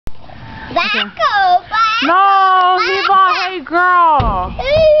Okay. No, Eva, hey girl.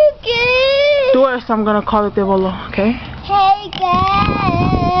 Do it, so I'm gonna call it TREVOR, okay? Hey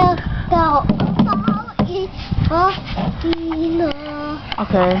girl, go.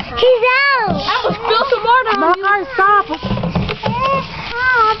 Okay. He's out. I will spill some water on you. Guys, stop.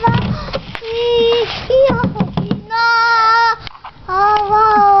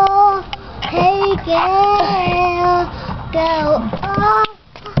 Hey girl, go.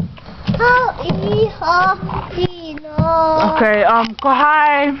 Okay, go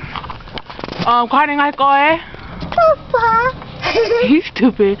hi. Go hi ng koe. Papa. He's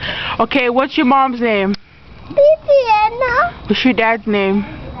stupid. Okay, what's your mom's name? Bibiana. What's your dad's name?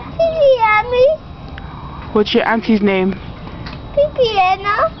 Bibiami. What's your auntie's name?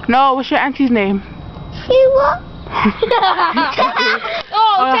 Bibiana. No, what's your auntie's name? Shiwa.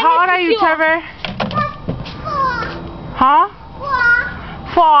 How old are you, Trevor? Huh?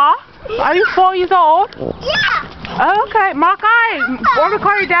 4? Are you 4 years old? Yeah. Oh, okay, Makai, want to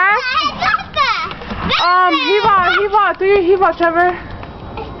call your dad? Hiva, do you Hiva, Trevor?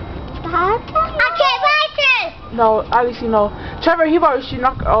 Okay, bye. No, at least you know. Trevor, Hiva, is she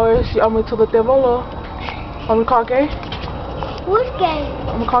not, or is she to the TREVOR? I'm call gay? What's gay?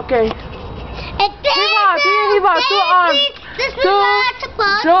 I'm call gay. Hiva, do you Hiva,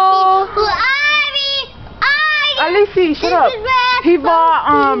 Alicia, shut up. Hiva,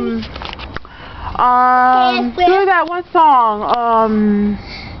 do that one song.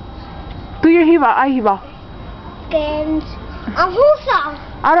 Do your Hiva, Hiva. Who song?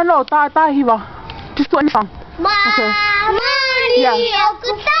 I don't know, ta Hiva. Just do any song. Okay. Yeah.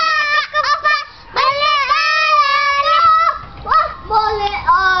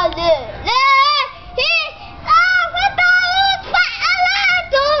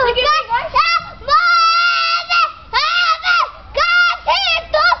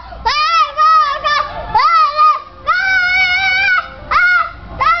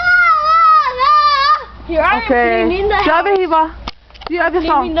 Okay. The other Hiva. The other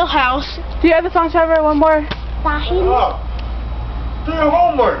song. In the house. The other song, Trevor. One more. Do your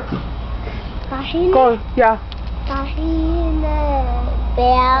homework. Go. Yeah.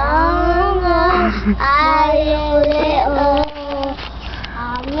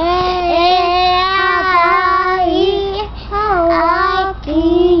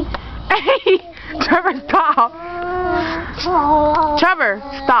 Hey, Trevor, stop. Trevor,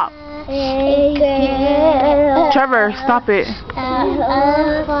 stop. Trevor, stop it.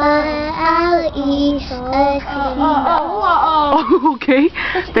 Okay,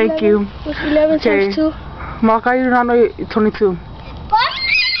 thank you. Okay. Maka, you don't know 22.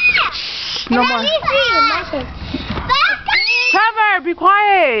 Shh, no more. Trevor, be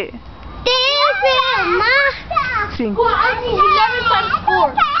quiet. Sing. 11 times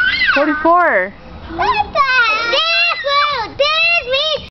 4. 44.